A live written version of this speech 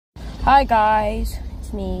Hi guys,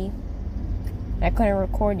 it's me. I couldn't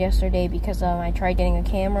record yesterday because I tried getting a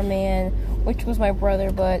cameraman, which was my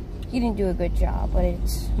brother, but he didn't do a good job. But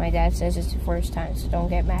my dad says it's the first time, so don't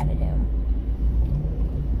get mad at him.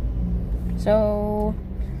 So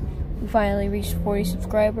we finally reached 40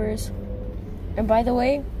 subscribers. And by the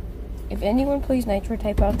way, if anyone plays Nitro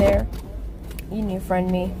Type out there, you need to friend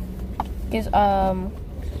me. Because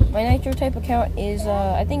my Nitro Type account is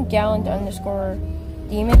I think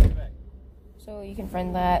Gallant_Demon. So you can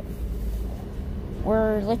friend that.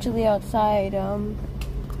 We're literally outside. Not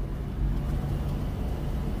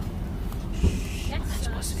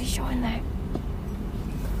supposed to be showing that.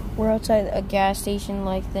 We're outside a gas station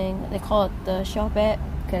like thing. They call it the Shop-It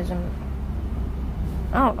because I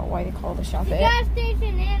don't know why they call it the Shop-It. Gas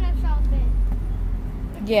station and a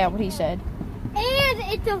Shop-It. Yeah, what he said. And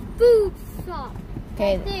it's a food shop.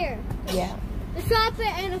 Okay. Right there. Yeah. The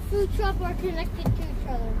Shop-It and a food shop are connected to each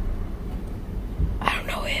other. I don't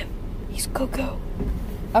know him. He's Coco.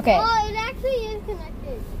 Okay. Oh, it actually is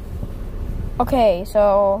connected. Okay,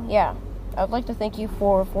 so yeah. I would like to thank you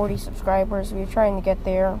for 40 subscribers. We're trying to get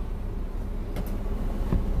there.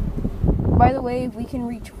 By the way, if we can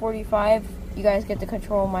reach 45, you guys get to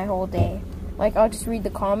control my whole day. Like, I'll just read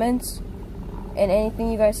the comments, and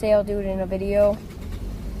anything you guys say, I'll do it in a video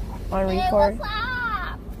on record. Hey, what's up?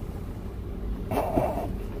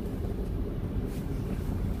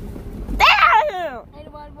 Damn!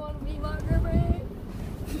 Anyone want to be my roommate?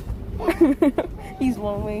 He's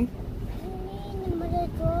lonely.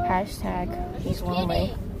 Hashtag he's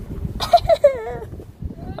lonely.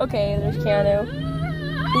 Okay, there's Keanu.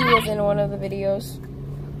 He was in one of the videos.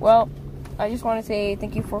 Well, I just want to say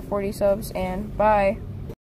thank you for 40 subs and bye.